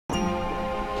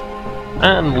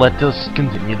And let us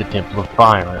continue the Temple of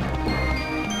Fire.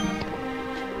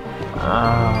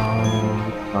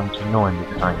 It's going to annoy me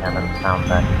because I haven't found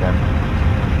that.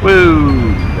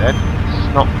 Woo! That's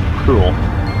not cool.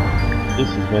 This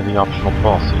is where the optional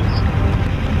boss is.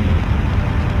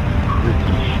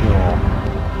 Pretty sure.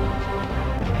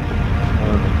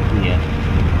 Over here.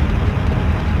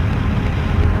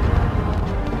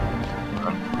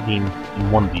 I'm in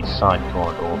one of these side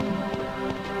corridors.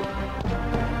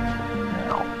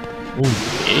 Now,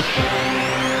 Moonfish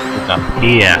is up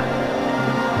here.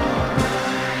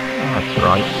 That's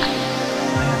right.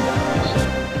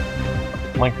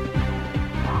 Like,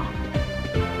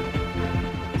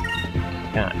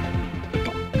 okay.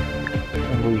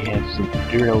 And we have some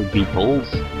drill beetles,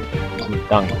 some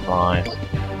dung flies.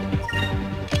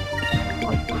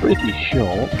 I'm pretty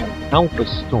sure Alpha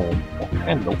Storm will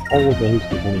handle all of those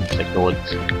little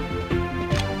insectoids.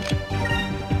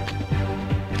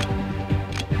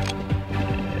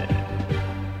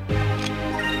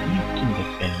 You can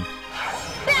defend.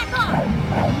 Back off!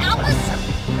 Alpha!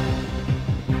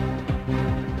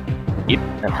 Yep,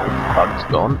 that's all the bugs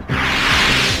gone.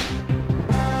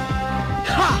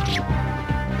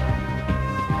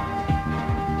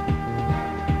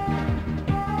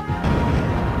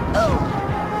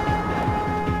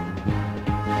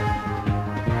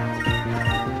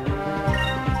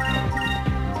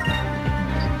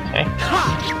 Okay.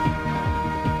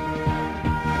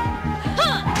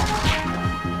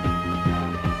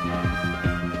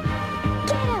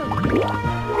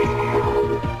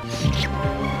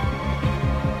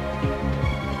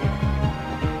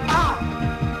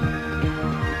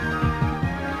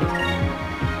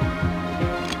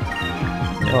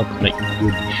 Now let's make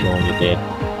good sure you're dead.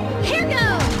 Here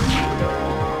goes!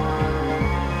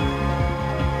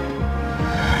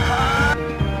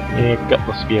 Yeah,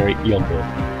 Gutless Fury, you're good.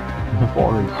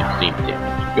 416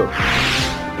 damage, good.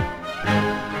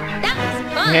 That was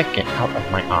fun! Yeah, get out of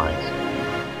my eyes.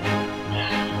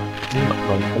 I'm not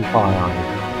going to fire on you.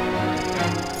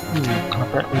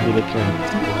 Apparently did it too.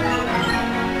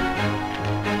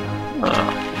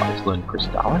 Iceland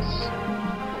Crystallis.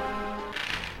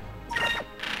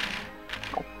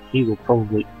 He will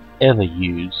probably ever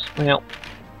use. Well,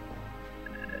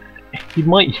 he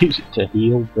might use it to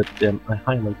heal, but I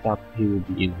highly doubt he will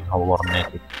be using a whole lot of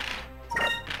magic.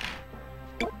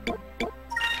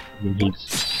 I mean, he's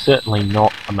certainly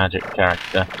not a magic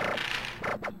character.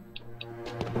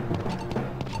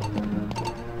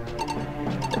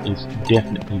 He's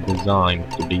definitely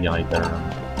designed to be either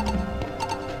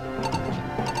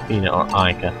Fina or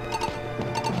Ica.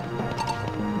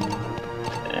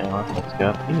 Let's go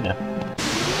up here.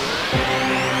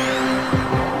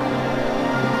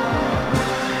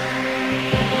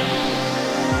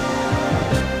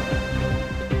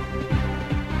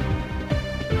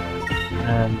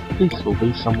 And this will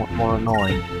be somewhat more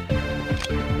annoying.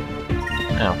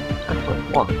 Now, actually,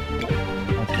 one.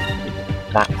 I can get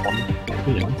that one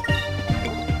here.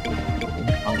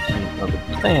 I'll take over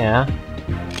there.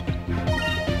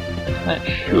 That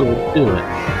should do it.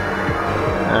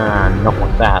 Not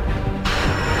with that.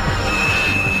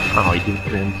 Oh, he did it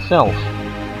to himself.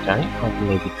 Okay, I can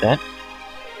live with that.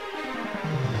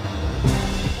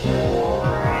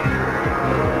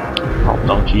 Oh,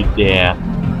 don't you dare.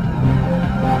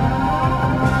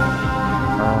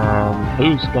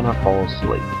 Who's gonna fall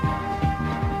asleep?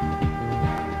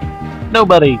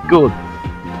 Nobody! Good!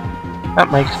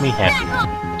 That makes me happy.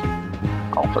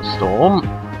 Alpha Storm.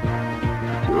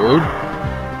 Good.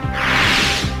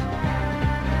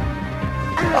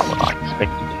 Not what I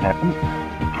expected to happen.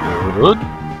 Good.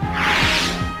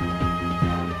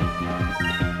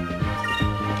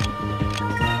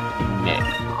 Yeah.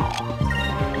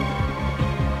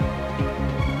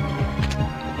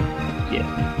 Yeah.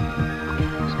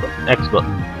 X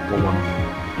button.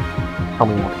 Tell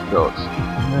me what it does.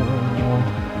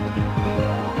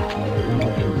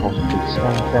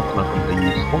 That's not going to be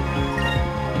useful.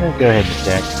 Go ahead and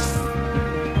attack.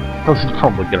 Because it's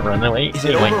probably going to run away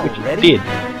anyway, which it did.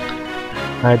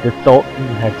 I just thought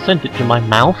and had sent it to my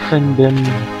mouth, and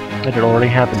it had already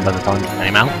happened by the time it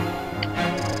came out.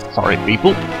 Sorry,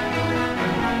 people.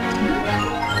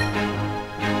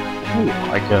 Ooh,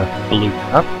 like a balloon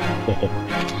up.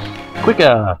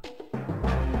 Quicker!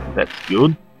 That's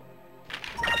good.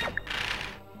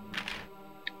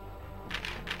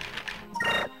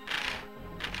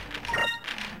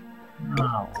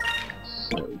 Oh,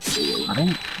 so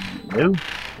right? No.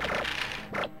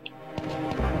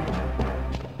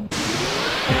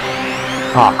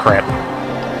 Oh crap.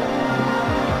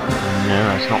 No,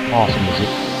 that's not awesome, is it?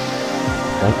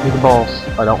 Make me the boss.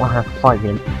 I don't want to have to fight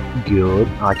him. Good.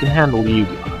 I can handle you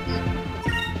guys.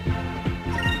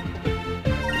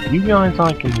 You guys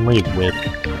I can live with.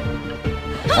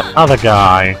 That other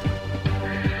guy,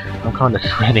 I'm kind of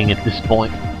shredding at this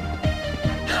point.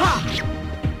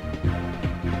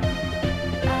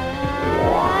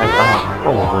 I'm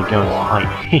probably going to fight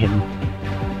him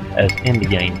as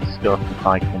endgame stuff if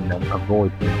I can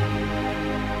avoid him.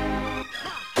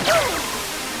 I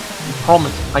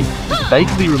promise, I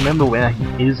vaguely remember where he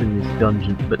is in this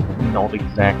dungeon, but not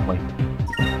exactly.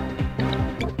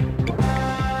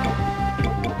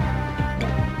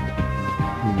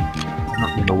 I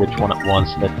don't remember which one it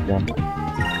was that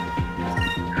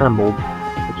trembled,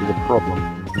 which is a problem.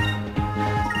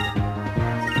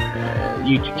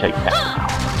 You two take that out.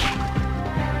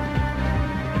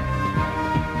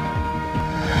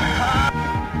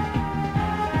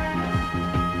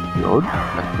 Good.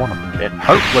 That's one of them dead.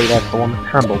 Hopefully that's the one that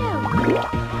trembled.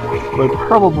 But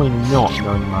probably not,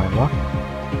 knowing my luck.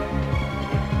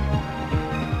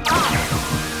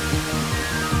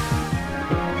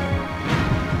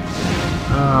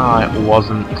 Ah, it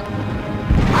wasn't.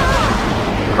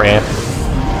 Crap.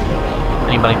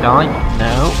 Anybody die?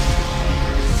 No.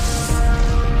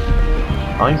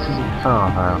 Ice isn't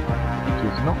far though, which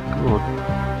is not good.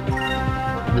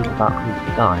 Who's about to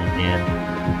die again?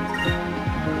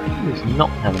 He's not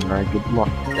having very good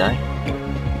luck today.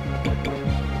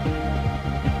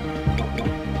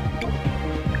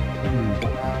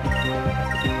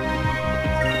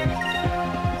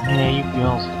 Yeah, you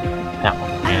girls, that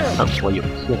one again. Hopefully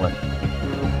you'll kill it.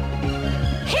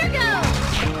 Here goes!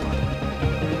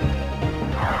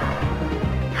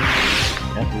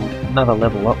 Another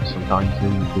level up sometimes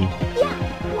would be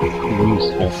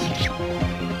useful.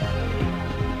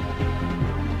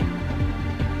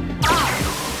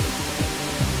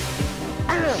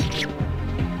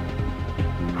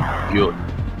 Good.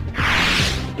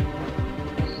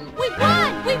 We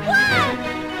won! We won!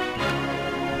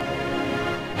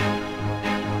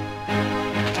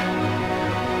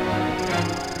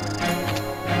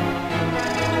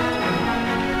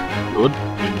 Good.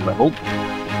 Being leveled.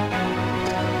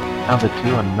 Other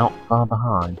two are not far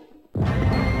behind. An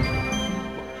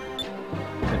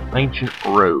ancient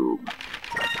robe.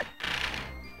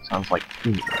 Sounds like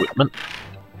team equipment.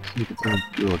 Let's see if it's any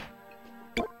good.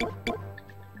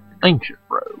 Ancient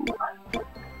robe.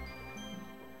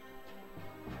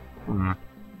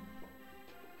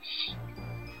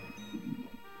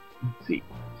 Let's see.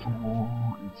 4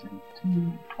 and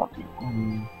 17,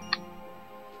 21.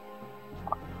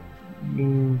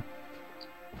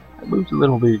 I lose a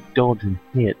little bit of dodge and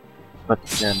hit, but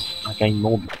I gain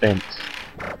more defense.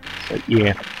 So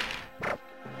yeah,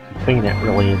 Athena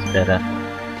really is better.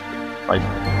 I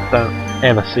don't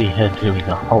ever see her doing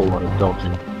a whole lot of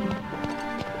dodging.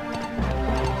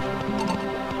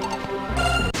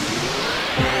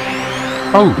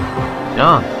 Oh,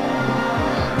 darn.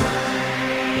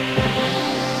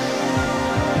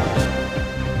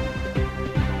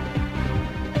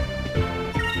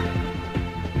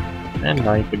 And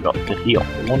I forgot to heal.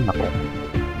 Wonderful.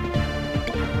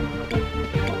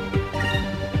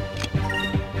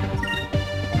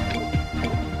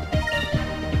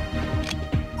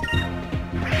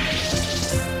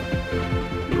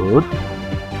 Good.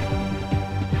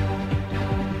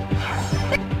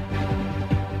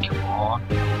 Come on.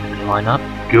 Line up.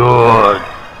 Good.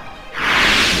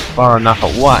 Far enough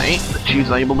away that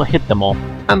she's able to hit them all.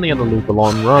 And the other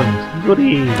Lupulon runs.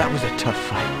 Goody. That was a tough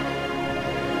fight.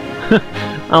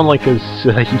 Only because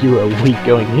you were weak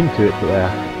going into it there.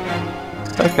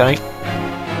 Okay.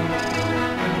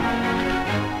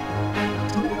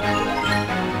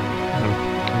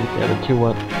 The other two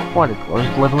weren't quite as close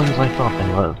to leveling as I thought they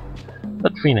were.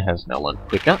 But Trina has now learned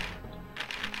quicker.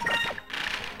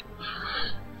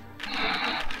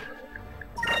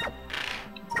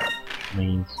 Which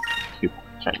means you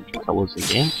change colours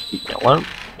again to yellow.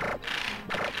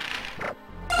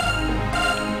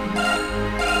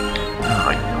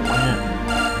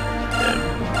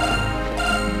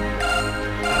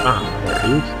 There it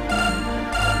is.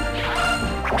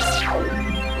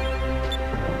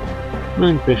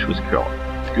 Moonfish was caught.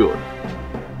 Good.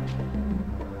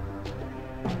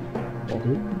 That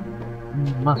it?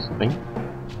 Must be.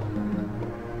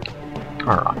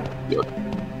 Alright, good.